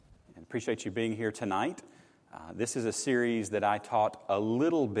Appreciate you being here tonight. This is a series that I taught a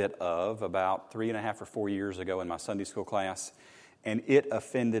little bit of about 3.5 or 4 years ago in my Sunday school class, and it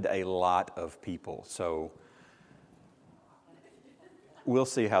offended a lot of people. So we'll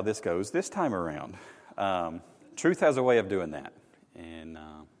see how this goes this time around. Truth has a way of doing that, and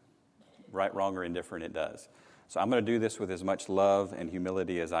right, wrong, or indifferent, it does. So I'm going to do this with as much love and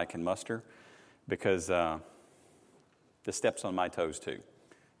humility as I can muster, because this steps on my toes too.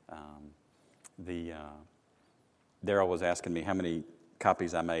 Daryl was asking me how many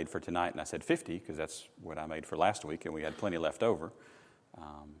copies I made for tonight, and I said 50, because that's what I made for last week, and we had plenty left over.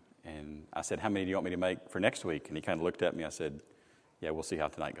 And I said, how many do you want me to make for next week? And he kind of looked at me. I said, yeah, we'll see how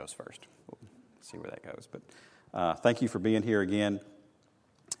tonight goes first. We'll see where that goes. But thank you for being here again.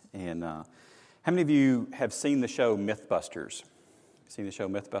 And how many of you have seen the show Mythbusters? Seen the show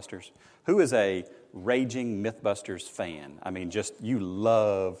Mythbusters? Who is a raging Mythbusters fan? I mean, just you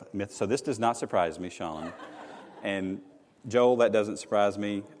love myth. So this does not surprise me, Sean. And Joel, that doesn't surprise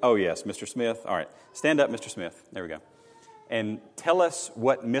me. Oh, yes, Mr. Smith. All right, stand up, Mr. Smith. There we go. And tell us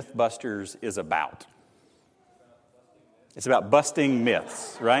what Mythbusters is about. It's about busting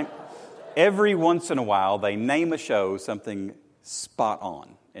myths, right? Every once in a while, they name a show something spot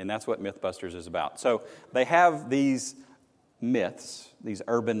on, and that's what Mythbusters is about. So they have these myths, these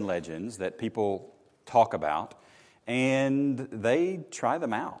urban legends that people talk about, and they try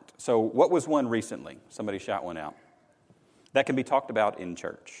them out. So what was one recently? Somebody shot one out. That can be talked about in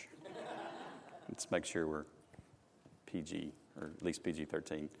church. Let's make sure we're PG, or at least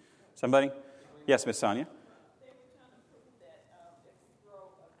PG-13. Somebody? Yes, Miss Sonia?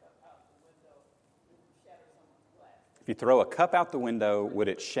 If you throw a cup out the window, would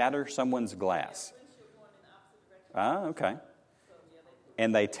it shatter someone's glass? Ah, okay.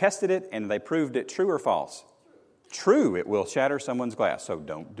 And they tested it, and they proved it true or false? True, it will shatter someone's glass, so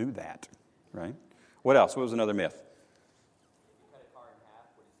don't do that, right? What else? What was another myth?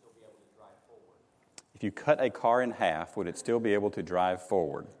 If you cut a car in half, would it still be able to drive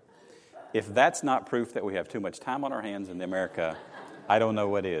forward? If that's not proof that we have too much time on our hands in America, I don't know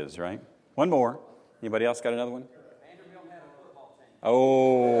what is, right? One more. Anybody else got another one?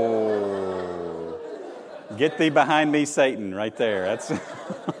 Oh, get thee behind me, Satan, right there. That's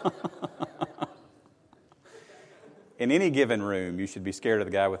in any given room, you should be scared of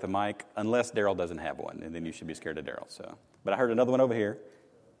the guy with the mic, unless Daryl doesn't have one, and then you should be scared of Daryl. So, but I heard another one over here.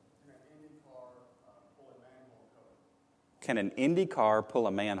 Can an Indy car pull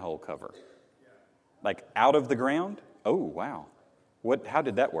a manhole cover? Like out of the ground? Oh, wow. How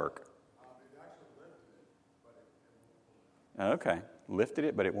did that work? Okay, lifted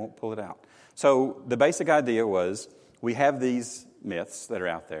it, but it won't pull it out. So the basic idea was we have these myths that are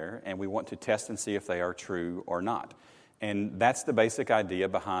out there, and we want to test and see if they are true or not. And that's the basic idea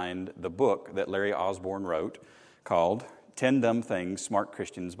behind the book that Larry Osborne wrote called 10 Dumb Things Smart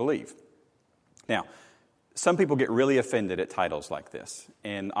Christians Believe. Now, some people get really offended at titles like this.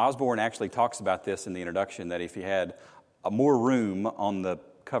 And Osborne actually talks about this in the introduction, that if he had more room on the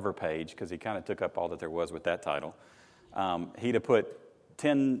cover page, because he kind of took up all that there was with that title, he'd have put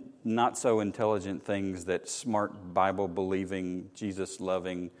 10 not-so-intelligent things that smart, Bible-believing,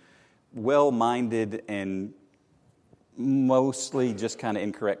 Jesus-loving, well-minded, and mostly just kind of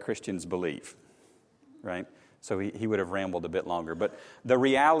incorrect Christians believe, right? So he would have rambled a bit longer. But the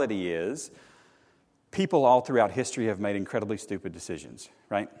reality is, people all throughout history have made incredibly stupid decisions,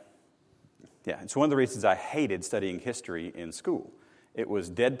 right? Yeah, it's one of the reasons I hated studying history in school. It was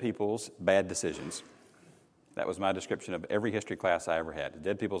dead people's bad decisions. That was my description of every history class I ever had,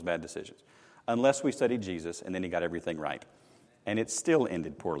 dead people's bad decisions. Unless we studied Jesus, and then he got everything right. And it still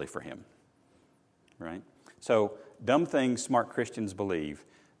ended poorly for him, right? So, dumb things smart Christians believe.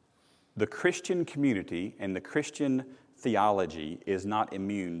 The Christian community and the Christian theology is not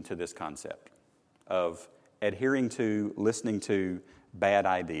immune to this concept of adhering to, listening to bad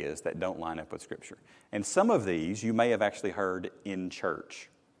ideas that don't line up with Scripture. And some of these you may have actually heard in church.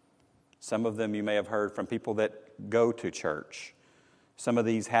 Some of them you may have heard from people that go to church. Some of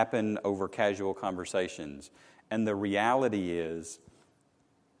these happen over casual conversations. And the reality is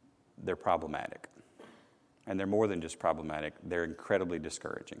they're problematic. And they're more than just problematic. They're incredibly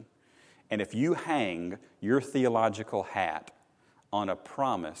discouraging. And if you hang your theological hat on a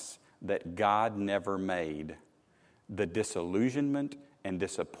promise that God never made, the disillusionment and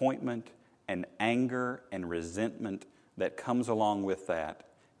disappointment and anger and resentment that comes along with that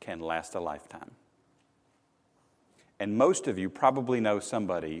can last a lifetime. And most of you probably know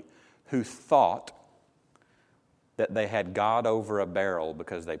somebody who thought that they had God over a barrel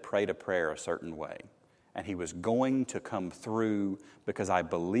because they prayed a prayer a certain way. and he was going to come through because I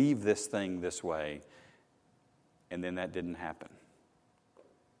believe this thing this way, and then that didn't happen.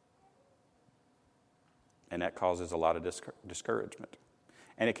 And that causes a lot of discouragement.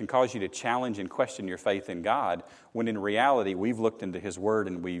 And it can cause you to challenge and question your faith in God when in reality we've looked into His Word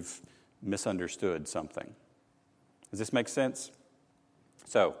and we've misunderstood something. Does this make sense?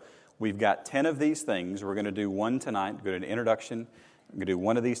 So, we've got 10 of these things. We're going to do one tonight, go to an introduction. I'm going to do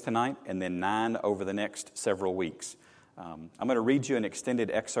one of these tonight and then 9 over the next several weeks. I'm going to read you an extended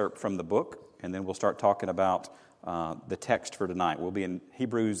excerpt from the book, and then we'll start talking about the text for tonight. We'll be in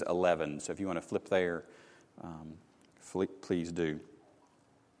Hebrews 11, so if you want to flip there, please do.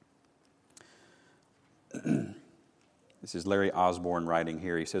 This is Larry Osborne writing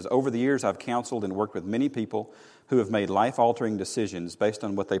here. He says, "Over the years, I've counseled and worked with many people who have made life-altering decisions based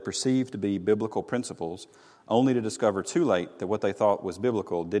on what they perceive to be biblical principles, only to discover too late that what they thought was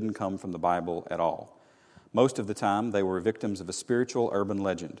biblical didn't come from the Bible at all. Most of the time, they were victims of a spiritual urban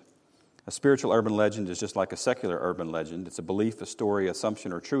legend. A spiritual urban legend is just like a secular urban legend. It's a belief, a story,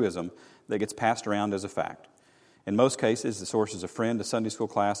 assumption, or truism that gets passed around as a fact. In most cases, the source is a friend, a Sunday school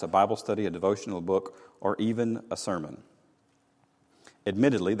class, a Bible study, a devotional book, or even a sermon.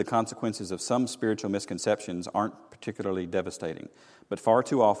 Admittedly, the consequences of some spiritual misconceptions aren't particularly devastating, but far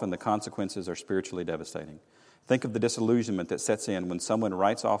too often the consequences are spiritually devastating. Think of the disillusionment that sets in when someone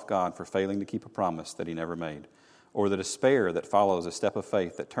writes off God for failing to keep a promise that He never made, or the despair that follows a step of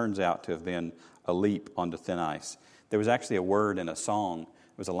faith that turns out to have been a leap onto thin ice. There was actually a word in a song,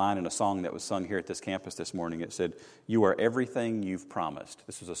 it was a line in a song that was sung here at this campus this morning. It said, "You are everything you've promised."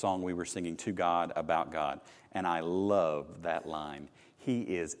 This was a song we were singing to God about God, and I love that line. He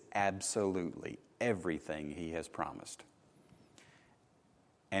is absolutely everything He has promised.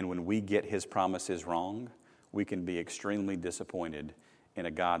 And when we get His promises wrong, we can be extremely disappointed in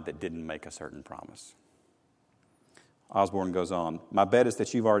a God that didn't make a certain promise. Osborne goes on, "My bet is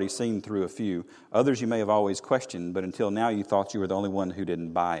that you've already seen through a few. Others you may have always questioned, but until now you thought you were the only one who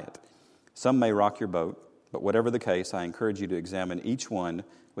didn't buy it. Some may rock your boat, but whatever the case, I encourage you to examine each one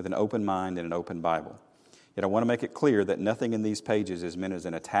with an open mind and an open Bible. Yet I want to make it clear that nothing in these pages is meant as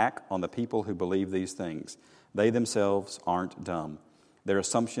an attack on the people who believe these things. They themselves aren't dumb. Their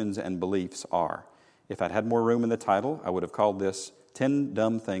assumptions and beliefs are. If I'd had more room in the title, I would have called this 10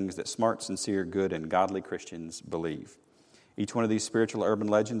 Dumb Things That Smart, Sincere, Good, and Godly Christians Believe. Each one of these spiritual urban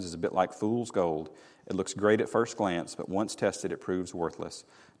legends is a bit like fool's gold. It looks great at first glance, but once tested, it proves worthless.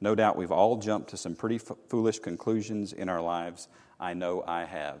 No doubt we've all jumped to some pretty foolish conclusions in our lives. I know I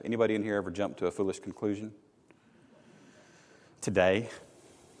have. Anybody in here ever jumped to a foolish conclusion? Today?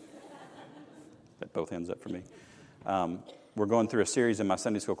 That both hands up for me. We're going through a series in my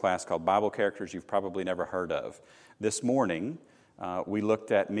Sunday school class called Bible Characters You've Probably Never Heard of. This morning, we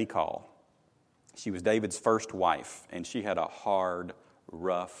looked at Michal. She was David's first wife, and she had a hard,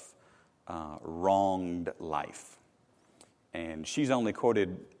 rough, wronged life. And she's only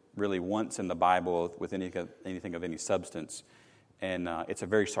quoted really once in the Bible with anything of any substance. And it's a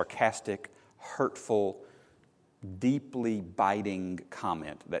very sarcastic, hurtful, deeply biting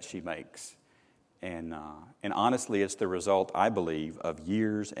comment that she makes. And honestly, it's the result, I believe, of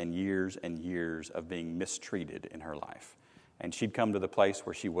years and years and years of being mistreated in her life. And she'd come to the place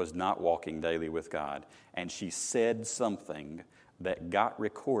where she was not walking daily with God. And she said something that got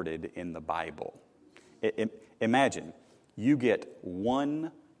recorded in the Bible. Imagine, you get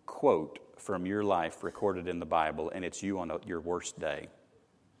one quote from your life recorded in the Bible, and it's you on your worst day.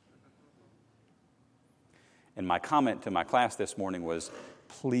 And my comment to my class this morning was,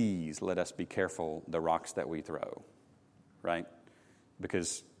 please let us be careful the rocks that we throw, right?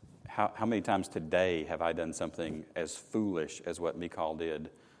 Because how many times today have I done something as foolish as what Michal did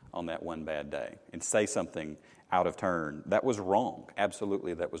on that one bad day and say something out of turn? That was wrong.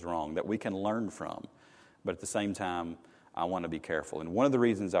 Absolutely, that was wrong, that we can learn from. But at the same time, I want to be careful. And one of the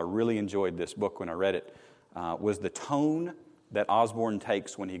reasons I really enjoyed this book when I read it was the tone that Osborne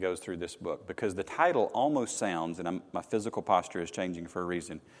takes when he goes through this book. Because the title almost sounds, and my physical posture is changing for a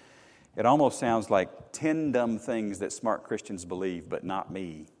reason, it almost sounds like 10 dumb things that smart Christians believe, but not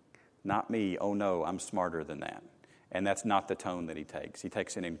me. Not me. Oh no, I'm smarter than that. And that's not the tone that he takes. He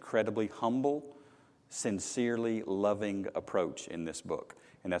takes an incredibly humble, sincerely loving approach in this book.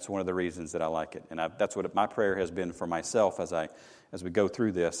 And that's one of the reasons that I like it. And that's what my prayer has been for myself as we go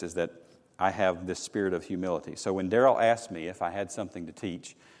through this, is that I have this spirit of humility. So when Daryl asked me if I had something to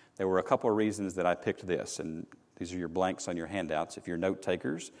teach, there were a couple of reasons that I picked this. And these are your blanks on your handouts. If you're note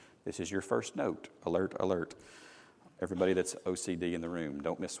takers, this is your first note. Alert, alert. Everybody that's OCD in the room,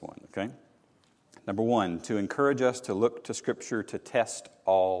 don't miss one, okay? Number one, to encourage us to look to Scripture to test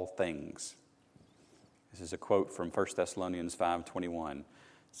all things. This is a quote from 1 Thessalonians 5:21. It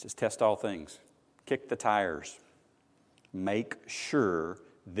says, test all things. Kick the tires. Make sure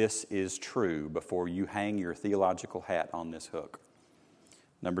this is true before you hang your theological hat on this hook.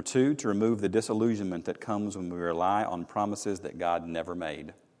 Number 2, to remove the disillusionment that comes when we rely on promises that God never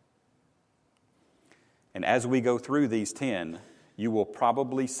made. And as we go through these 10, you will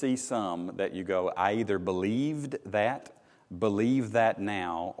probably see some that you go, I either believe that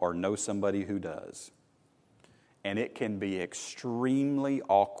now, or know somebody who does. And it can be extremely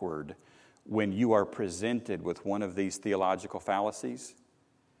awkward when you are presented with one of these theological fallacies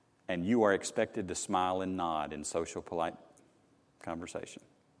and you are expected to smile and nod in social polite conversation.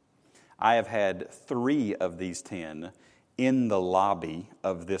 I have had 3 of these 10 in the lobby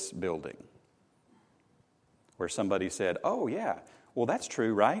of this building where somebody said, oh yeah, well that's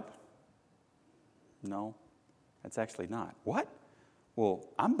true, right? No, that's actually not. What? Well,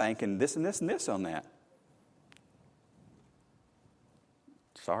 I'm banking this and this and this on that.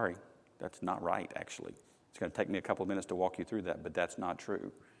 Sorry, that's not right, actually. It's going to take me a couple of minutes to walk you through that, but that's not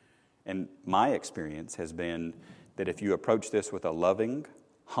true. And my experience has been that if you approach this with a loving,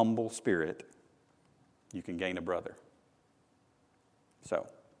 humble spirit, you can gain a brother. So,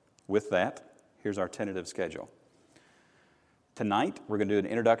 with that, here's our tentative schedule. Tonight, we're going to do an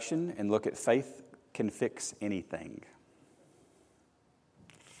introduction and look at faith can fix anything.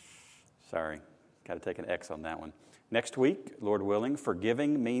 Sorry, got to take an X on that one. Next week, Lord willing,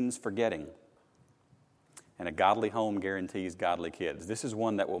 forgiving means forgetting. And a godly home guarantees godly kids. This is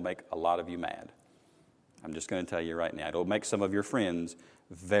one that will make a lot of you mad. I'm just going to tell you right now. It'll make some of your friends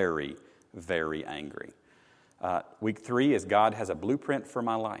very, very angry. Week 3 is God has a blueprint for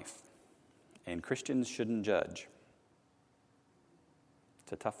my life. And Christians shouldn't judge.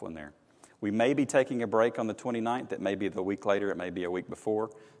 It's a tough one there. We may be taking a break on the 29th. It may be the week later. It may be a week before.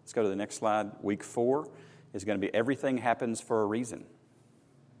 Let's go to the next slide. Week 4 is going to be everything happens for a reason.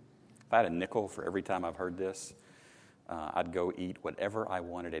 If I had a nickel for every time I've heard this, I'd go eat whatever I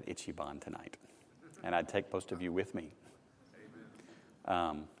wanted at Ichiban tonight. And I'd take most of you with me.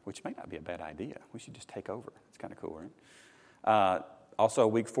 Which may not be a bad idea. We should just take over. It's kind of cool, right? Also,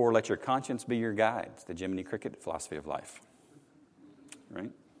 week 4, let your conscience be your guide. It's the Jiminy Cricket philosophy of life.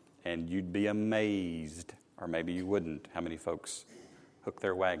 Right? And you'd be amazed, or maybe you wouldn't, how many folks hook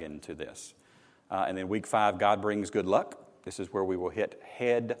their wagon to this. And then week 5, God brings good luck. This is where we will hit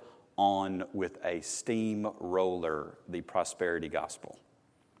head on with a steamroller, the prosperity gospel.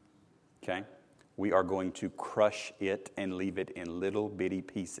 Okay? We are going to crush it and leave it in little bitty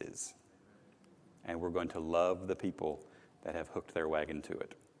pieces. And we're going to love the people that have hooked their wagon to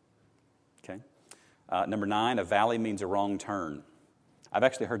it. Okay? Number 9, a valley means a wrong turn. I've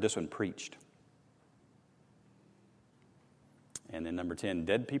actually heard this one preached. And then number 10,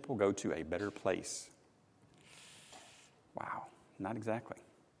 dead people go to a better place. Wow, not exactly.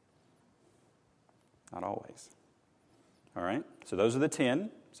 Not always. All right, so those are the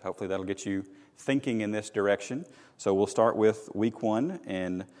 10. So hopefully that'll get you thinking in this direction. So we'll start with week 1,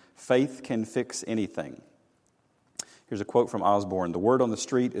 and faith can fix anything. Here's a quote from Osborne. The word on the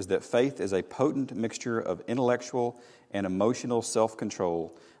street is that faith is a potent mixture of intellectual and emotional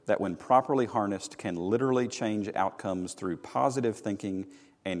self-control that when properly harnessed can literally change outcomes through positive thinking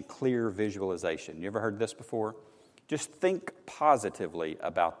and clear visualization. You ever heard this before? Just think positively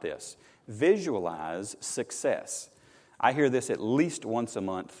about this. Visualize success. I hear this at least once a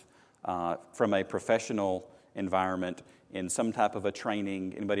month from a professional environment in some type of a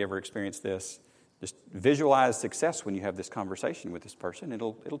training. Anybody ever experienced this? Just visualize success when you have this conversation with this person.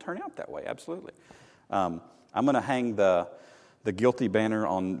 It'll turn out that way, absolutely. I'm going to hang the guilty banner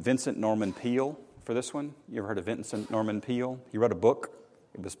on Vincent Norman Peale for this one. You ever heard of Vincent Norman Peale? He wrote a book.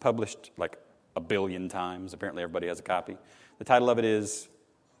 It was published like 1 billion times. Apparently everybody has a copy. The title of it is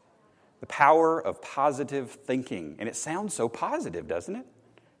The Power of Positive Thinking. And it sounds so positive, doesn't it?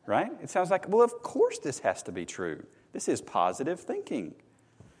 Right? It sounds like, well, of course this has to be true. This is positive thinking.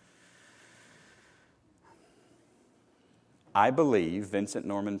 I believe Vincent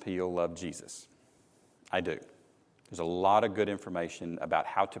Norman Peale loved Jesus. I do. There's a lot of good information about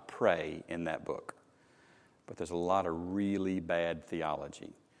how to pray in that book. But there's a lot of really bad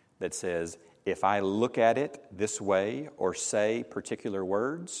theology that says, if I look at it this way or say particular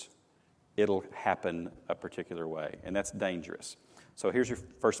words, it'll happen a particular way. And that's dangerous. So here's your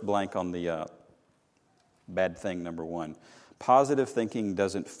first blank on the bad thing, number 1. Positive thinking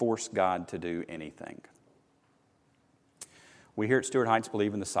doesn't force God to do anything. We here at Stuart Heights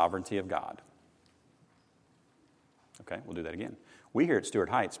believe in the sovereignty of God. Okay, we'll do that again. We here at Stuart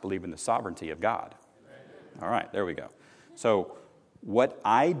Heights believe in the sovereignty of God. All right, there we go. So what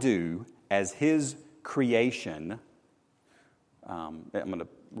I do as His creation. I'm going to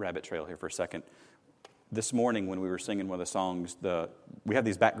rabbit trail here for a second. This morning when we were singing one of the songs, we have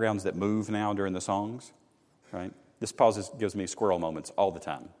these backgrounds that move now during the songs, right? This gives me squirrel moments all the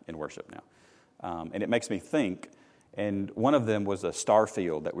time in worship now. And it makes me think, and one of them was a star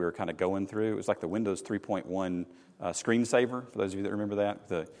field that we were kind of going through. It was like the Windows 3.1 screensaver, for those of you that remember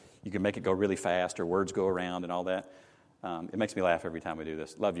that. You can make it go really fast or words go around and all that. It makes me laugh every time we do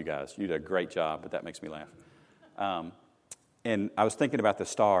this. Love you guys. You did a great job, but that makes me laugh. And I was thinking about the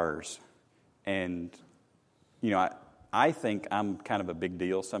stars, and I think I'm kind of a big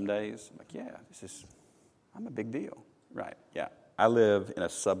deal some days. I'm like, yeah, I'm a big deal. Right, yeah. I live in a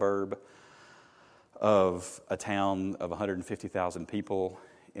suburb of a town of 150,000 people,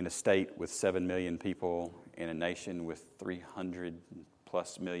 in a state with 7 million people, in a nation with 300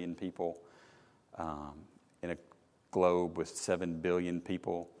 plus million people, in a globe with 7 billion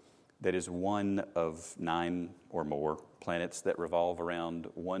people, that is one of 9 or more planets that revolve around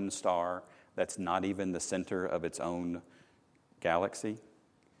one star that's not even the center of its own galaxy,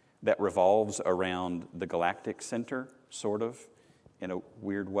 that revolves around the galactic center, sort of, in a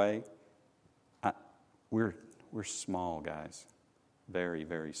weird way. We're small, guys. Very,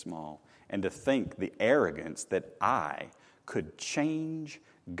 very small. And to think the arrogance that I could change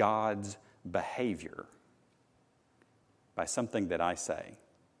God's behavior by something that I say.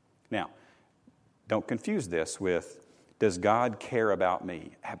 Now, don't confuse this with, does God care about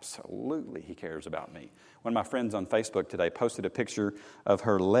me? Absolutely, He cares about me. One of my friends on Facebook today posted a picture of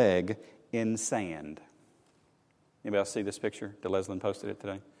her leg in sand. Anybody else see this picture? DeLeslin posted it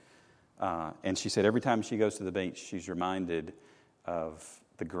today. And she said every time she goes to the beach, she's reminded of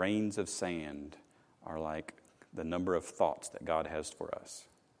the grains of sand are like the number of thoughts that God has for us.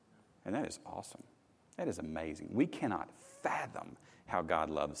 And that is awesome. That is amazing. We cannot fathom how God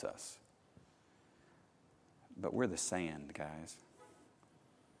loves us. But we're the sand, guys.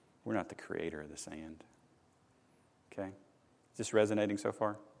 We're not the creator of the sand. Okay? Is this resonating so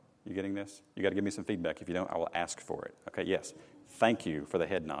far? You getting this? You got to give me some feedback. If you don't, I will ask for it. Okay, yes. Thank you for the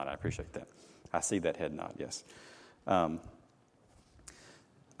head nod. I appreciate that. I see that head nod, yes.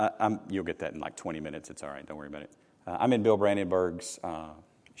 You'll get that in like 20 minutes. It's all right. Don't worry about it. I'm in Bill Brandenburg's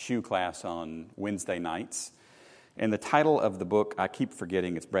shoe class on Wednesday nights. And the title of the book, I keep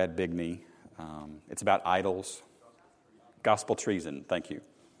forgetting, it's Brad Bigney. It's about idols. Gospel treason, thank you.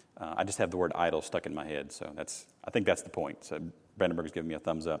 I just have the word idol stuck in my head, so I think that's the point. So Brandenburg's giving me a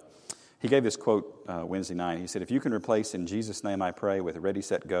thumbs up. He gave this quote Wednesday night. He said, if you can replace "In Jesus' name I pray" with "Ready,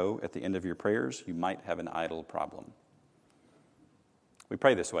 set, go" at the end of your prayers, you might have an idol problem. We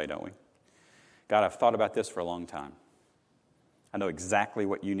pray this way, don't we? God, I've thought about this for a long time. I know exactly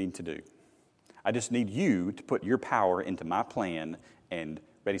what you need to do. I just need you to put your power into my plan and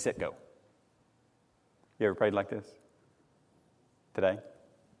ready, set, go. You ever prayed like this? Today?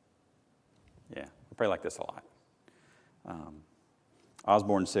 Yeah, we pray like this a lot.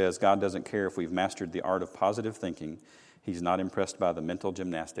 Osborne says, God doesn't care if we've mastered the art of positive thinking. He's not impressed by the mental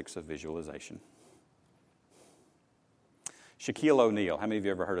gymnastics of visualization. Shaquille O'Neal. How many of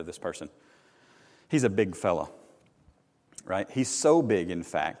you ever heard of this person? He's a big fella, right? He's so big, in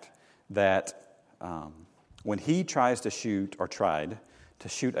fact, that when he tried to shoot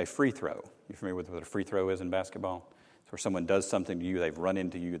a free throw, you familiar with what a free throw is in basketball? It's where someone does something to you, they've run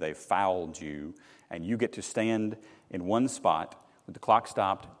into you, they've fouled you, and you get to stand in one spot with the clock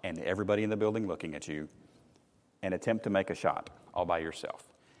stopped and everybody in the building looking at you and attempt to make a shot all by yourself.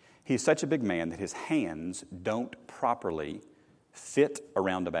 He's such a big man that his hands don't properly fit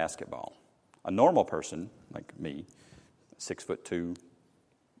around a basketball. A normal person, like me, 6'2",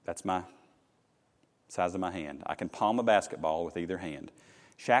 that's my size of my hand. I can palm a basketball with either hand.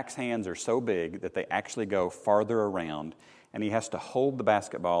 Shaq's hands are so big that they actually go farther around, and he has to hold the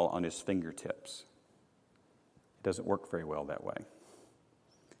basketball on his fingertips. It doesn't work very well that way.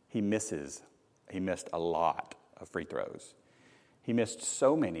 He missed a lot of free throws. He missed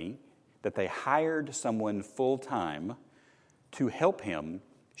so many that they hired someone full-time to help him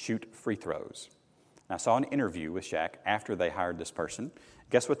shoot free throws. And I saw an interview with Shaq after they hired this person.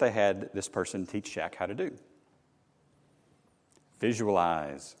 Guess what they had this person teach Shaq how to do?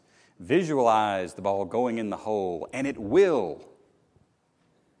 Visualize. Visualize the ball going in the hole, and it will.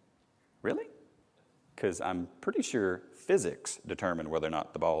 Really? Because I'm pretty sure physics determine whether or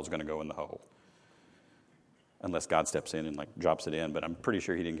not the ball is going to go in the hole. Unless God steps in and drops it in, but I'm pretty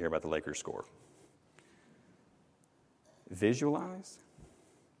sure he didn't care about the Lakers score. Visualize?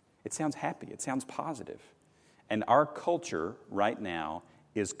 It sounds happy. It sounds positive. And our culture right now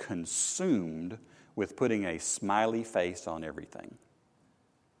is consumed with putting a smiley face on everything.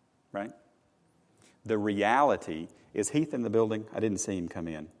 Right? The reality is Heath in the building. I didn't see him come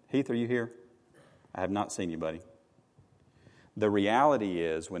in. Heath, are you here? I have not seen you, buddy. The reality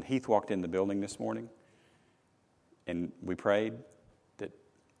is when Heath walked in the building this morning and we prayed, that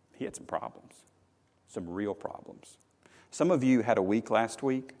he had some problems, some real problems. Some of you had a week last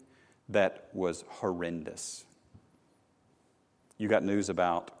week that was horrendous. You got news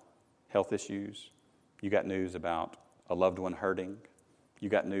about health issues. You got news about a loved one hurting. You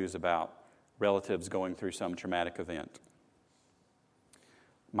got news about relatives going through some traumatic event.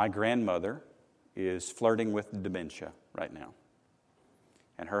 My grandmother is flirting with dementia right now.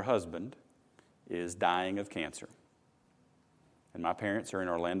 And her husband is dying of cancer. And my parents are in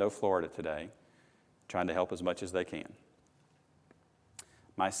Orlando, Florida today, trying to help as much as they can.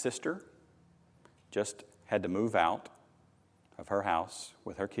 My sister just had to move out of her house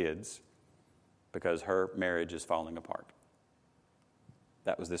with her kids because her marriage is falling apart.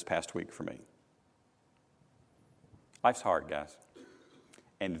 That was this past week for me. Life's hard, guys.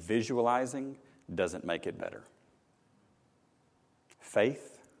 And visualizing doesn't make it better.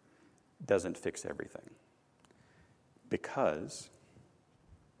 Faith doesn't fix everything. Because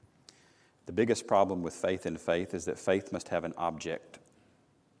the biggest problem with faith in faith is that faith must have an object.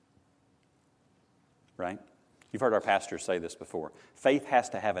 Right? You've heard our pastors say this before. Faith has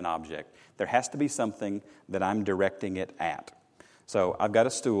to have an object. There has to be something that I'm directing it at. So I've got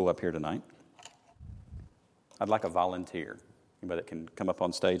a stool up here tonight. I'd like a volunteer. Anybody that can come up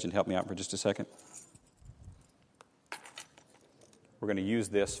on stage and help me out for just a second? We're going to use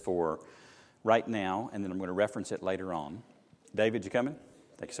this for right now, and then I'm going to reference it later on. David, you coming?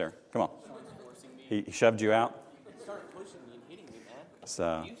 Thank you, sir. Come on. He shoved you out? He started pushing me and hitting me,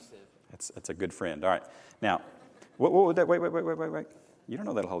 man. It's a good friend. All right. Now, what would that? Wait. You don't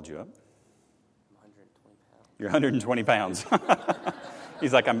know that'll hold you up. I'm 120 pounds. You're 120 pounds.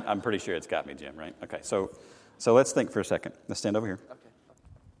 He's like, I'm pretty sure it's got me, Jim, right? Okay, so let's think for a second. Let's stand over here.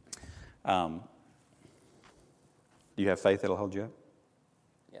 Okay. Do you have faith that'll hold you up?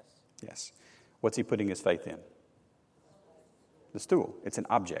 Yes. Yes. What's he putting his faith in? The stool. It's an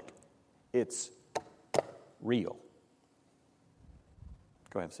object. It's real.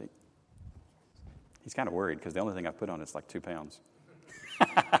 Go have a seat. He's kind of worried because the only thing I put on is like 2 pounds.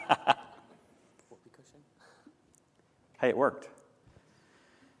 Whoopee cushion? Hey, it worked.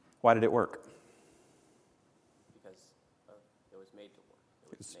 Why did it work? Because it was made to work.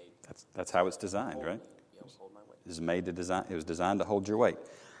 It was made. That's how it's designed, right? Hold my weight. It was designed to hold your weight.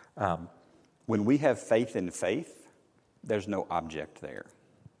 When we have faith in faith, there's no object there,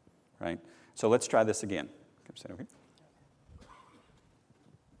 right? So let's try this again. Come sit over here.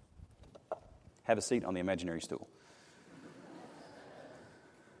 Have a seat on the imaginary stool.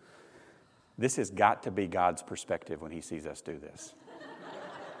 This has got to be God's perspective when he sees us do this.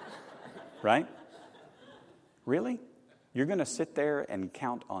 Right? Really? You're going to sit there and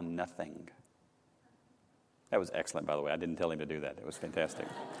count on nothing. That was excellent, by the way. I didn't tell him to do that. It was fantastic.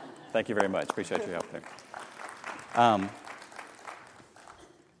 Thank you very much. Appreciate your help there.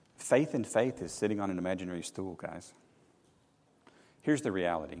 Faith in faith is sitting on an imaginary stool, guys. Here's the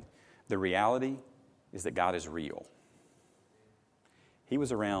reality. The reality is that God is real. He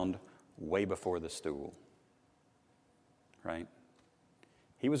was around way before the stool, right?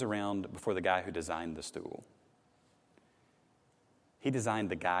 He was around before the guy who designed the stool. He designed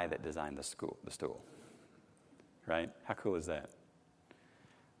the guy that designed the stool, right? How cool is that?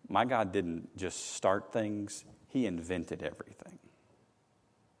 My God didn't just start things. He invented everything.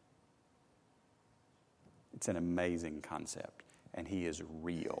 It's an amazing concept, and he is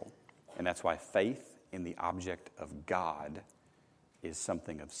real. And that's why faith in the object of God is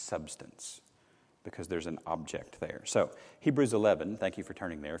something of substance, because there's an object there. So, Hebrews 11, thank you for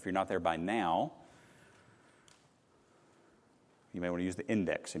turning there. If you're not there by now, you may want to use the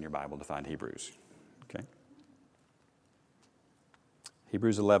index in your Bible to find Hebrews. Okay?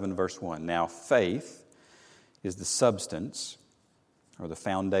 Hebrews 11, verse 1. Now, faith is the substance, or the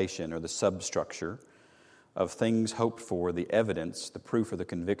foundation, or the substructure of things hoped for, the evidence, the proof or the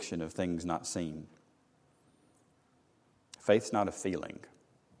conviction of things not seen. Faith's not a feeling.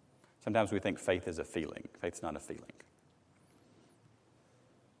 Sometimes we think faith is a feeling. Faith's not a feeling.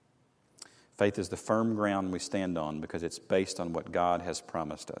 Faith is the firm ground we stand on because it's based on what God has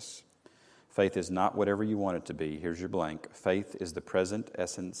promised us. Faith is not whatever you want it to be. Here's your blank. Faith is the present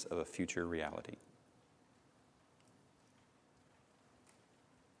essence of a future reality.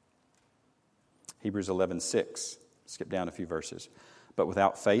 Hebrews 11:6. Skip down a few verses. But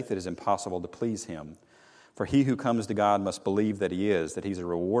without faith it is impossible to please him. For he who comes to God must believe that he is, that he's a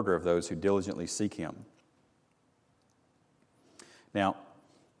rewarder of those who diligently seek him. Now,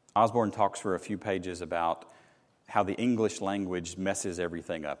 Osborne talks for a few pages about how the English language messes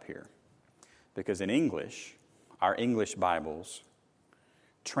everything up here. Because in English, our English Bibles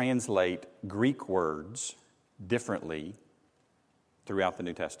translate Greek words differently throughout the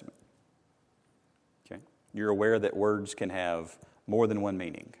New Testament. Okay? You're aware that words can have more than one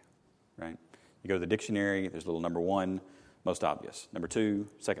meaning, right? You go to the dictionary, there's a little number 1, most obvious. Number 2,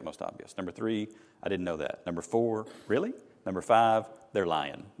 second most obvious. Number 3, I didn't know that. Number 4, really? Number 5, they're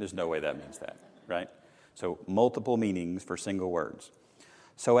lying. There's no way that means that, right? So multiple meanings for single words.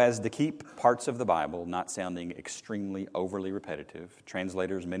 So as to keep parts of the Bible not sounding extremely overly repetitive,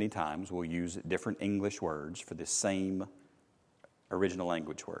 translators many times will use different English words for the same original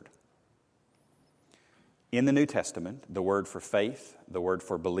language word. In the New Testament, the word for faith, the word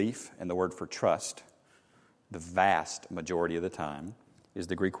for belief, and the word for trust, the vast majority of the time, is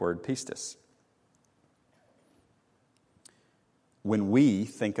the Greek word pistis. When we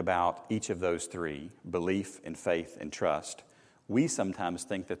think about each of those three, belief and faith and trust, we sometimes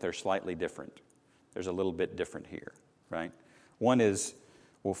think that they're slightly different. There's a little bit different here, right? One is,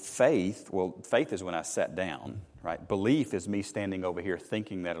 faith is when I sat down, right? Belief is me standing over here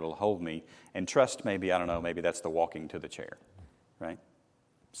thinking that it'll hold me. And trust, maybe that's the walking to the chair, right?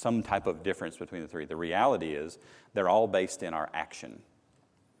 Some type of difference between the three. The reality is they're all based in our action.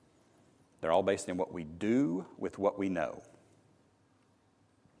 They're all based in what we do with what we know.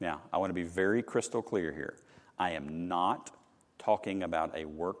 Now, I want to be very crystal clear here. I am not talking about a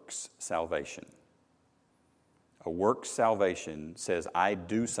works salvation. A works salvation says I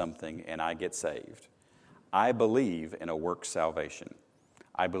do something and I get saved. I believe in a works salvation.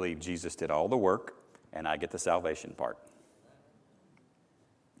 I believe Jesus did all the work and I get the salvation part.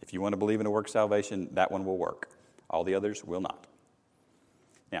 If you want to believe in a works salvation, that one will work. All the others will not.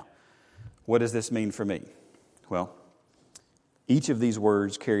 Now, what does this mean for me? Well, each of these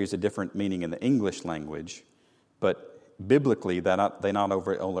words carries a different meaning in the English language, but biblically, they not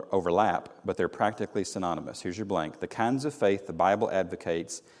overlap, but they're practically synonymous. Here's your blank. The kinds of faith the Bible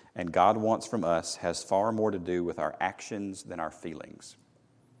advocates and God wants from us has far more to do with our actions than our feelings.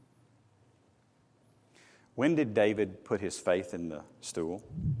 When did David put his faith in the stool?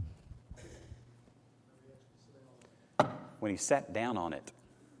 When he sat down on it.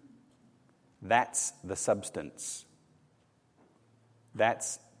 That's the substance.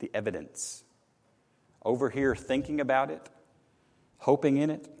 That's the evidence. Over here thinking about it, hoping in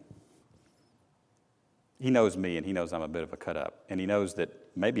it. He knows me and he knows I'm a bit of a cut up. And he knows that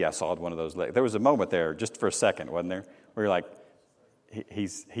maybe I sawed one of those legs. There was a moment there, just for a second, wasn't there? Where you're like,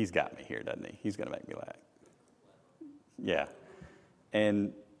 he's got me here, doesn't he? He's going to make me laugh. Yeah.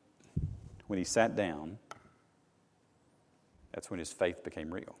 And when he sat down, that's when his faith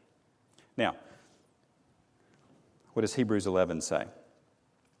became real. Now, what does Hebrews 11 say?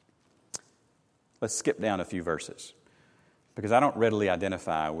 Let's skip down a few verses, because I don't readily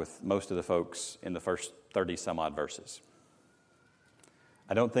identify with most of the folks in the first 30 some odd verses.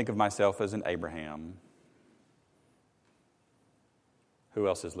 I don't think of myself as an Abraham. Who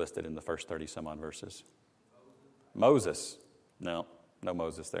else is listed in the first 30 some odd verses? Moses. No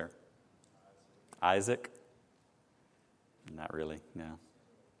Moses there. Isaac. Not really, no.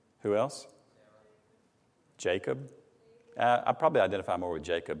 Who else? Jacob. I probably identify more with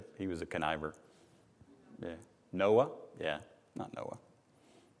Jacob. He was a conniver. Yeah. Noah? Yeah, not Noah.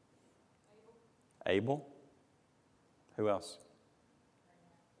 Abel? Who else?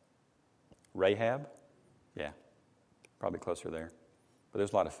 Rahab? Yeah, probably closer there. But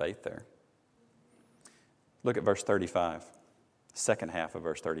there's a lot of faith there. Look at verse 35, second half of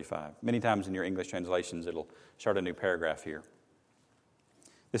verse 35. Many times in your English translations, it'll start a new paragraph here.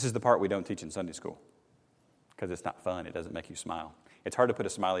 This is the part we don't teach in Sunday school because it's not fun. It doesn't make you smile. It's hard to put a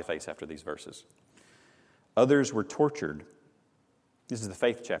smiley face after these verses. Others were tortured. This is the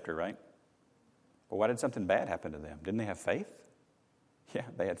faith chapter, right? But why did something bad happen to them? Didn't they have faith? Yeah,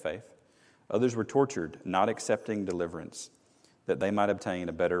 they had faith. Others were tortured, not accepting deliverance, that they might obtain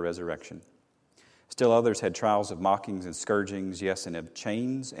a better resurrection. Still others had trials of mockings and scourgings, yes, and of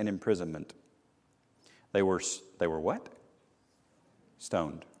chains and imprisonment. They were what?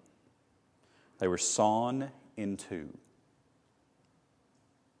 Stoned. They were sawn in two.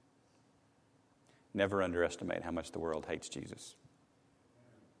 Never underestimate how much the world hates Jesus.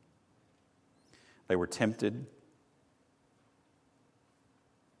 They were tempted.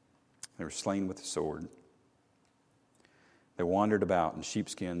 They were slain with the sword. They wandered about in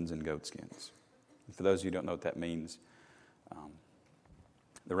sheepskins and goatskins. And for those of you who don't know what that means,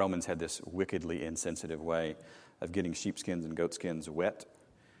 the Romans had this wickedly insensitive way of getting sheepskins and goatskins wet.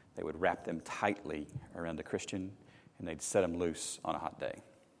 They would wrap them tightly around a Christian, and they'd set them loose on a hot day.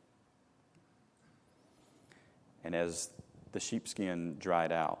 And as the sheepskin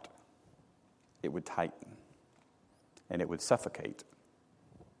dried out, it would tighten and it would suffocate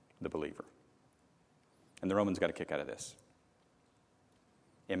the believer. And the Romans got a kick out of this.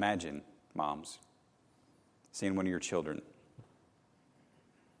 Imagine, moms, seeing one of your children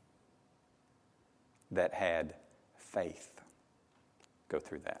that had faith go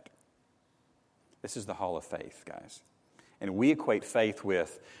through that. This is the hall of faith, guys. And we equate faith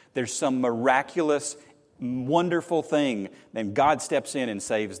with there's some miraculous, wonderful thing, then God steps in and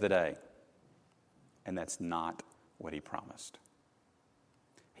saves the day. And that's not what he promised.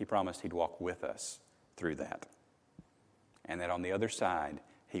 He promised he'd walk with us through that. And that on the other side,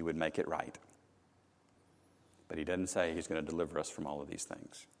 he would make it right. But he doesn't say he's going to deliver us from all of these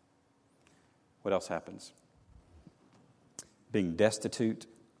things. What else happens? Being destitute,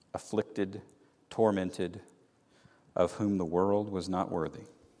 afflicted, tormented, of whom the world was not worthy.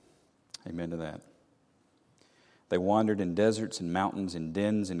 Amen to that. They wandered in deserts and mountains, in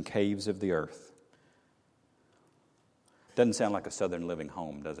dens and caves of the earth. Doesn't sound like a Southern living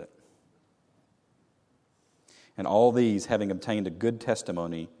home, does it? And all these, having obtained a good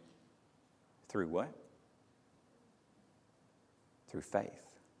testimony, through what? Through faith,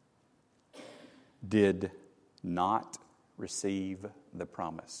 did not receive the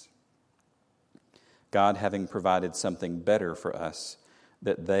promise. God having provided something better for us,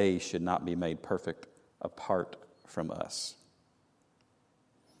 that they should not be made perfect apart from us.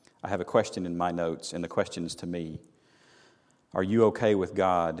 I have a question in my notes, and the question is to me. Are you okay with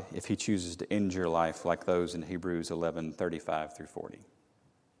God if he chooses to end your life like those in Hebrews 11:35 through 40?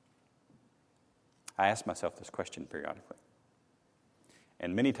 I ask myself this question periodically.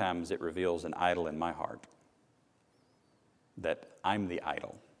 And many times it reveals an idol in my heart. That I'm the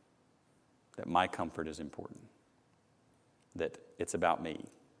idol. That my comfort is important. That it's about me.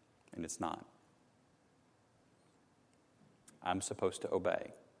 And it's not. I'm supposed to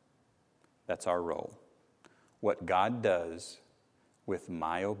obey. That's our role. What God does with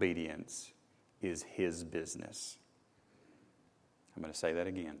my obedience is his business. I'm going to say that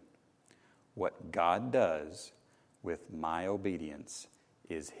again. What God does with my obedience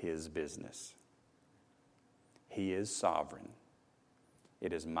is his business. He is sovereign.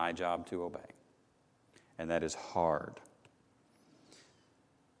 It is my job to obey. And that is hard.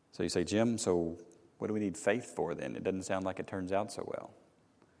 So you say, Jim, so what do we need faith for then? It doesn't sound like it turns out so well.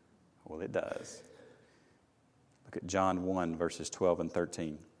 Well, it does. Look at John 1, verses 12 and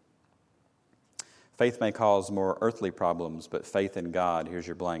 13. Faith may cause more earthly problems, but faith in God, here's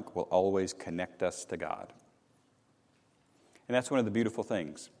your blank, will always connect us to God. And that's one of the beautiful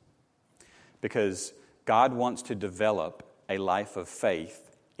things. Because God wants to develop a life of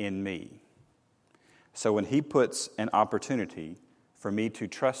faith in me. So when he puts an opportunity for me to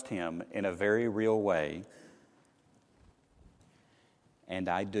trust him in a very real way, and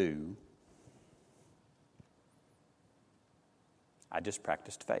I do, I just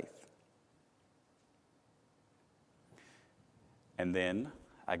practiced faith. And then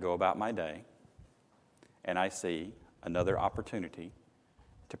I go about my day, and I see another opportunity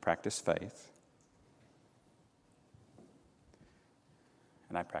to practice faith.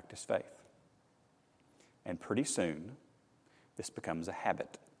 And I practice faith. And pretty soon, this becomes a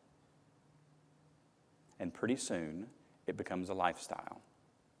habit. And pretty soon, it becomes a lifestyle.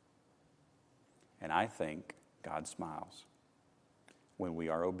 And I think God smiles when we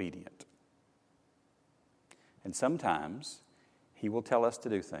are obedient. And sometimes he will tell us to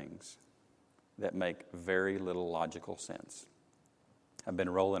do things that make very little logical sense. I've been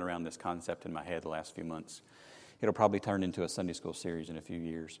rolling around this concept in my head the last few months. It'll probably turn into a Sunday school series in a few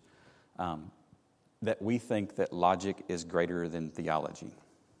years. That we think that logic is greater than theology.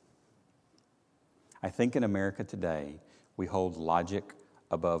 I think in America today, we hold logic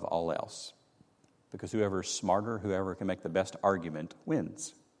above all else. Because whoever's smarter, whoever can make the best argument,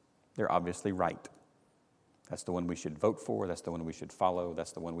 wins. They're obviously right. That's the one we should vote for. That's the one we should follow.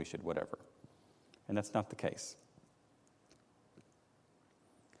 That's the one we should whatever. And that's not the case.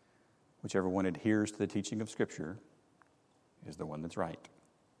 Whichever one adheres to the teaching of Scripture is the one that's right.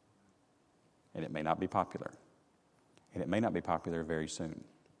 And it may not be popular. And it may not be popular very soon.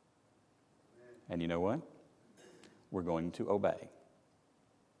 And you know what? We're going to obey.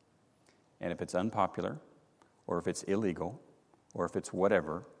 And if it's unpopular, or if it's illegal, or if it's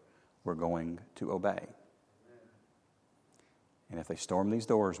whatever, we're going to obey. And if they storm these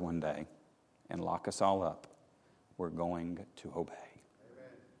doors one day and lock us all up, we're going to obey.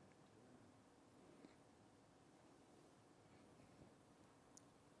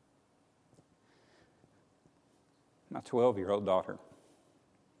 My 12-year-old daughter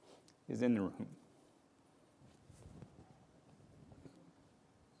is in the room.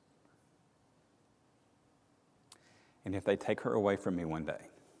 And if they take her away from me one day,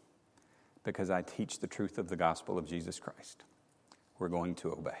 because I teach the truth of the gospel of Jesus Christ, we're going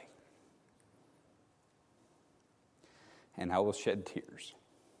to obey. And I will shed tears.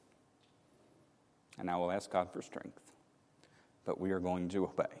 And I will ask God for strength. But we are going to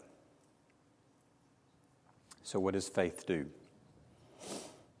obey. So what does faith do?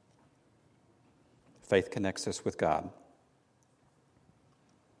 Faith connects us with God.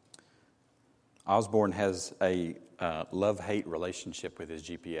 Osborne has a love-hate relationship with his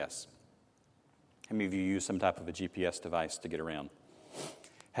GPS. How many of you use some type of a GPS device to get around?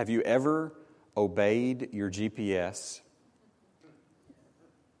 Have you ever obeyed your GPS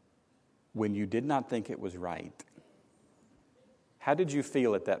when you did not think it was right? How did you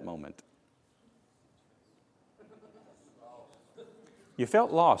feel at that moment? You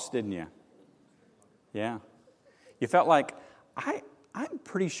felt lost, didn't you? Yeah. You felt like, I'm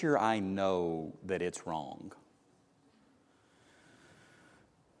pretty sure I know that it's wrong.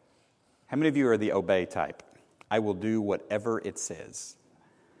 How many of you are the obey type? I will do whatever it says.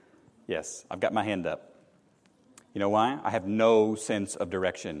 Yes, I've got my hand up. You know why? I have no sense of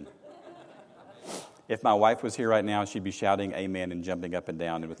direction. If my wife was here right now, she'd be shouting amen and jumping up and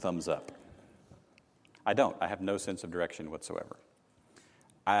down and with thumbs up. I don't. I have no sense of direction whatsoever.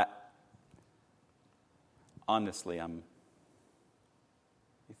 Honestly, you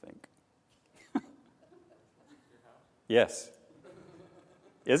think? Yes.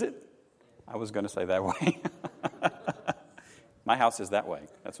 Is it? I was going to say that way. My house is that way.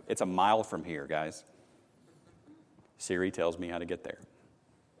 It's a mile from here, guys. Siri tells me how to get there.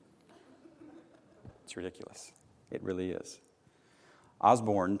 It's ridiculous. It really is.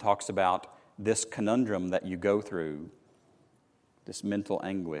 Osborne talks about this conundrum that you go through, this mental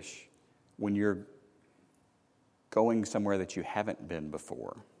anguish, when you're going somewhere that you haven't been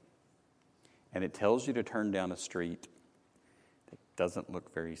before. And it tells you to turn down a street that doesn't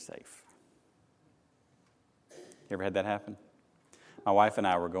look very safe. You ever had that happen? My wife and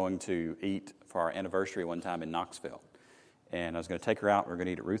I were going to eat for our anniversary one time in Knoxville. And I was going to take her out. We were going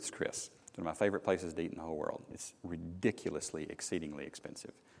to eat at Ruth's Chris. It's one of my favorite places to eat in the whole world. It's ridiculously, exceedingly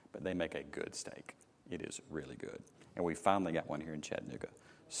expensive. But they make a good steak. It is really good. And we finally got one here in Chattanooga.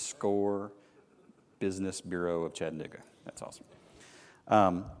 SCORE Business Bureau of Chattanooga. That's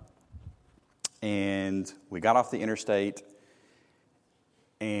awesome. And we got off the interstate,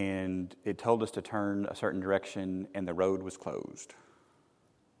 and it told us to turn a certain direction, and the road was closed.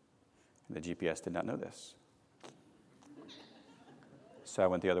 And the GPS did not know this. So I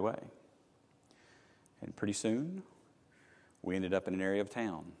went the other way. And pretty soon, we ended up in an area of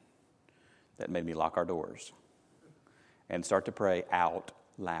town that made me lock our doors and start to pray out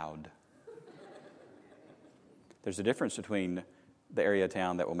loud. There's a difference between the area of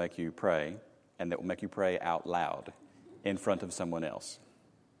town that will make you pray and that will make you pray out loud in front of someone else.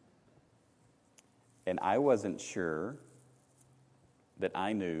 And I wasn't sure that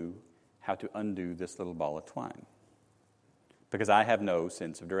I knew how to undo this little ball of twine because I have no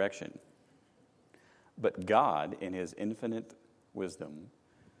sense of direction. But God, in His infinite wisdom,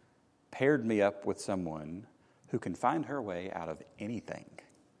 paired me up with someone who can find her way out of anything.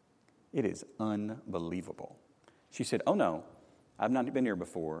 It is unbelievable. She said, "Oh no, I've not been here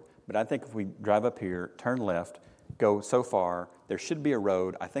before, but I think if we drive up here, turn left, go so far, there should be a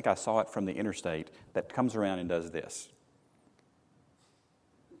road. I think I saw it from the interstate that comes around and does this."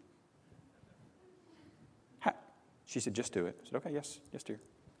 She said, "Just do it." I said, "Okay, yes, dear."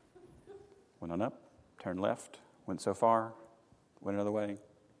 Went on up, turned left, went so far, went another way.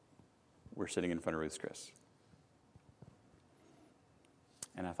 We're sitting in front of Ruth's Chris.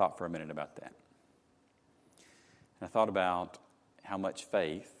 And I thought for a minute about that. And I thought about how much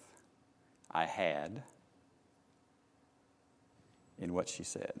faith I had in what she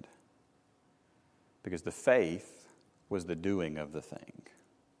said. Because the faith was the doing of the thing,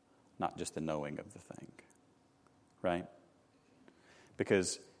 not just the knowing of the thing. Right?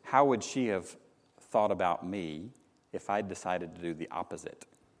 Because how would she have thought about me if I'd decided to do the opposite?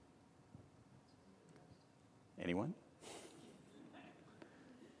 Anyone?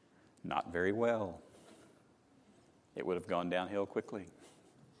 Not very well. It would have gone downhill quickly.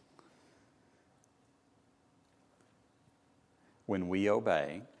 When we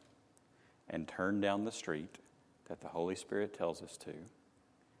obey and turn down the street that the Holy Spirit tells us to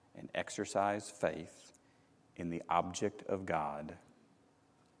and exercise faith in the object of God,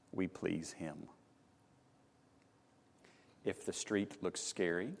 we please Him. If the street looks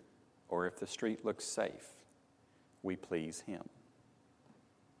scary or if the street looks safe, we please Him.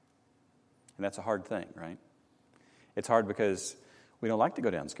 And that's a hard thing, right? It's hard because we don't like to go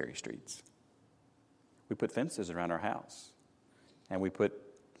down scary streets. We put fences around our house. And we put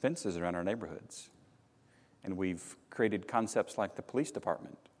fences around our neighborhoods. And we've created concepts like the police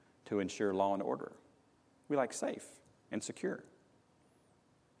department to ensure law and order. We like safe and secure.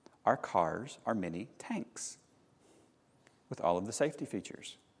 Our cars are mini tanks with all of the safety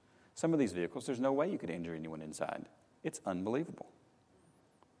features. Some of these vehicles, there's no way you could injure anyone inside. It's unbelievable.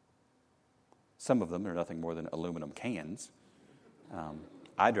 Some of them are nothing more than aluminum cans.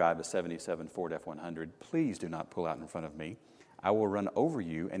 I drive a 77 Ford F-100. Please do not pull out in front of me. I will run over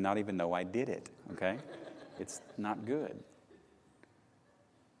you and not even know I did it, okay? It's not good.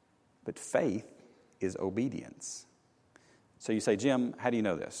 But faith is obedience. So you say, Jim, how do you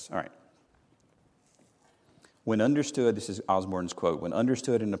know this? All right. When understood, this is Osborne's quote, when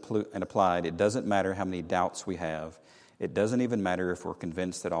understood and applied, it doesn't matter how many doubts we have. It doesn't even matter if we're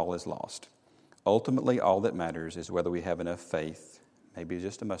convinced that all is lost. Ultimately, all that matters is whether we have enough faith, maybe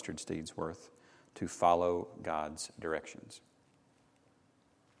just a mustard seed's worth, to follow God's directions.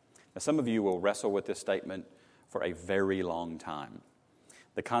 Now, some of you will wrestle with this statement for a very long time.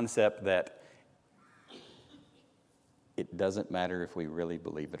 The concept that it doesn't matter if we really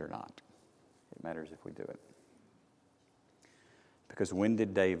believe it or not. It matters if we do it. Because when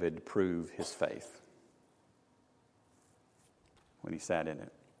did David prove his faith? When he sat in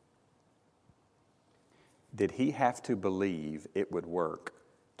it. Did he have to believe it would work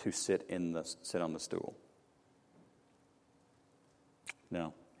to sit on the stool?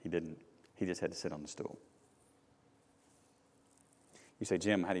 No, he didn't. He just had to sit on the stool. You say,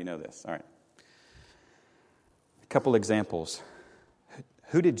 Jim, how do you know this? All right. A couple examples.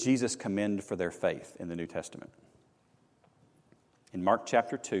 Who did Jesus commend for their faith in the New Testament? In Mark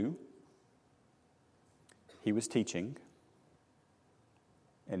chapter 2, he was teaching,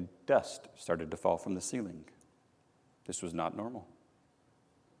 and dust started to fall from the ceiling. This was not normal.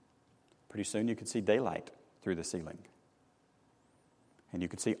 Pretty soon you could see daylight through the ceiling. And you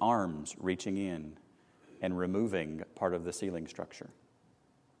could see arms reaching in and removing part of the ceiling structure.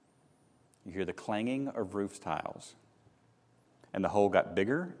 You hear the clanging of roof tiles. And the hole got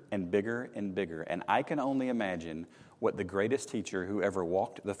bigger and bigger and bigger. And I can only imagine what the greatest teacher who ever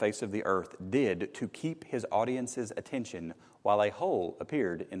walked the face of the earth did to keep his audience's attention while a hole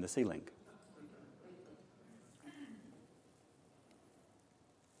appeared in the ceiling.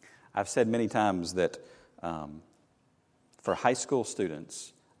 I've said many times that for high school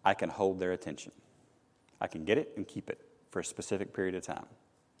students, I can hold their attention. I can get it and keep it for a specific period of time.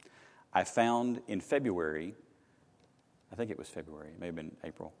 I found in February, I think it was February, it may have been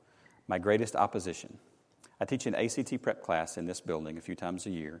April, my greatest opposition. I teach an ACT prep class in this building a few times a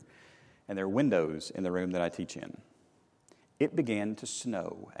year, and there are windows in the room that I teach in. It began to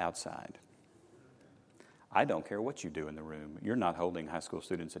snow outside. I don't care what you do in the room. You're not holding high school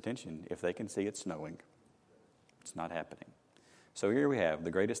students' attention if they can see it snowing. It's not happening. So here we have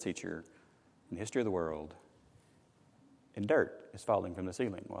the greatest teacher in the history of the world, and dirt is falling from the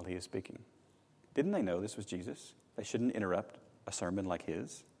ceiling while he is speaking. Didn't they know this was Jesus? They shouldn't interrupt a sermon like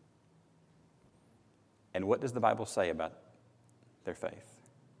his. And what does the Bible say about their faith?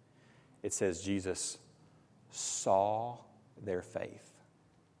 It says Jesus saw their faith.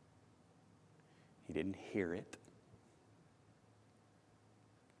 He didn't hear it.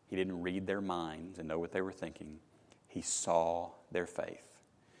 He didn't read their minds and know what they were thinking. He saw their faith.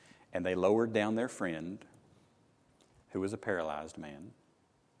 And they lowered down their friend, who was a paralyzed man.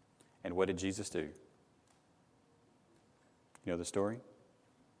 And what did Jesus do? You know the story?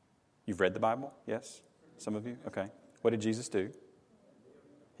 You've read the Bible? Yes? Some of you? Okay. What did Jesus do?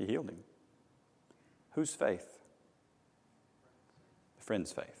 He healed him. Whose faith? The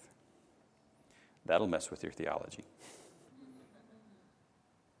friend's faith. That'll mess with your theology.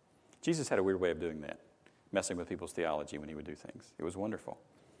 Jesus had a weird way of doing that, messing with people's theology when he would do things. It was wonderful.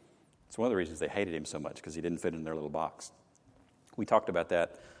 It's one of the reasons they hated him so much, because he didn't fit in their little box. We talked about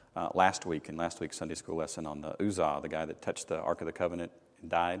that last week in last week's Sunday school lesson on the Uzzah, the guy that touched the Ark of the Covenant and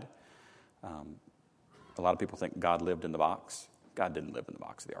died. A lot of people think God lived in the box. God didn't live in the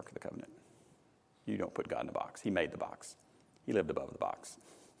box of the Ark of the Covenant. You don't put God in a box. He made the box. He lived above the box.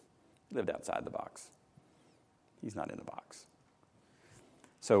 He lived outside the box. He's not in the box.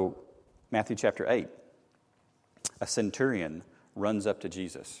 So, Matthew chapter 8, a centurion runs up to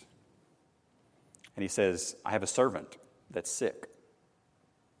Jesus. And he says, I have a servant that's sick.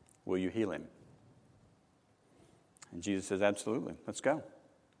 Will you heal him? And Jesus says, absolutely, let's go.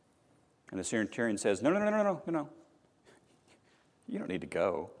 And the centurion says, no. You don't need to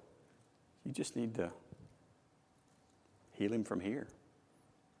go. You just need to heal him from here.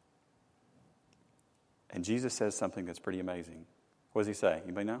 And Jesus says something that's pretty amazing. What does he say?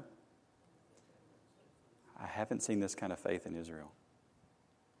 Anybody know? I haven't seen this kind of faith in Israel.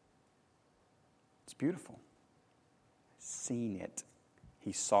 It's beautiful. Seen it.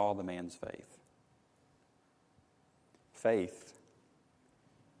 He saw the man's faith. Faith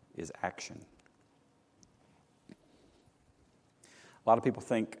is action. A lot of people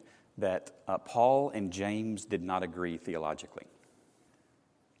think that Paul and James did not agree theologically.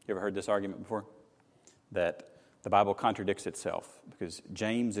 You ever heard this argument before? That the Bible contradicts itself because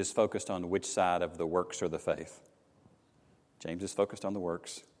James is focused on which side of the works or the faith. James is focused on the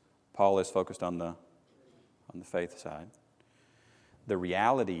works. Paul is focused on the faith side. The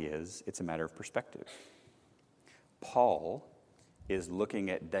reality is, it's a matter of perspective. Paul is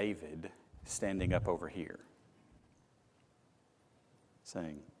looking at David standing up over here,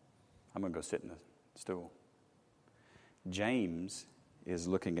 saying, I'm going to go sit in the stool. James is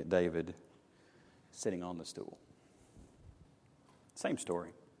looking at David sitting on the stool. Same story.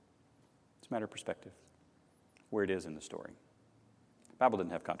 It's a matter of perspective, where it is in the story. The Bible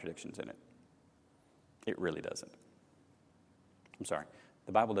doesn't have contradictions in it. It really doesn't. I'm sorry.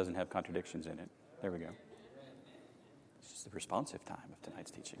 The Bible doesn't have contradictions in it. There we go. It's just the responsive time of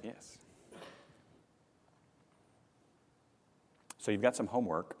tonight's teaching, yes. So you've got some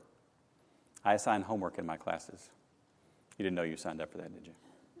homework. I assign homework in my classes. You didn't know you signed up for that, did you?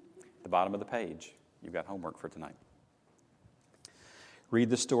 At the bottom of the page, you've got homework for tonight. Read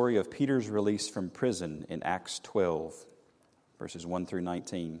the story of Peter's release from prison in Acts 12, verses 1 through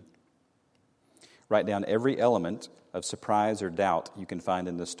 19. Write down every element of surprise or doubt you can find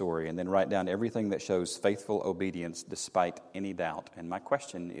in the story, and then write down everything that shows faithful obedience despite any doubt. And my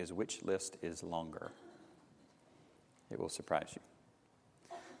question is, which list is longer? It will surprise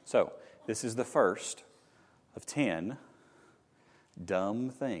you. So, this is the first of 10 dumb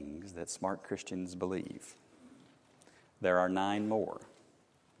things that smart Christians believe. There are 9 more.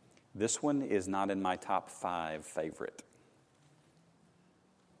 This one is not in my top 5 favorite.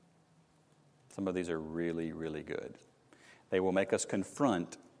 Some of these are really, really good. They will make us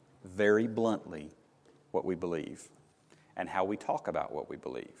confront very bluntly what we believe and how we talk about what we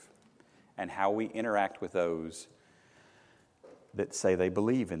believe and how we interact with those that say they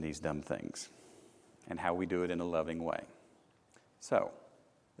believe in these dumb things and how we do it in a loving way. So,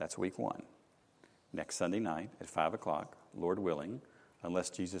 that's week 1. Next Sunday night at 5 o'clock, Lord willing, unless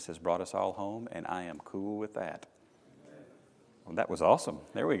Jesus has brought us all home, and I am cool with that. Well, that was awesome.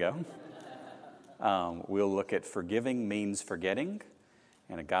 There we go. We'll look at forgiving means forgetting,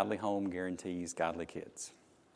 and a godly home guarantees godly kids.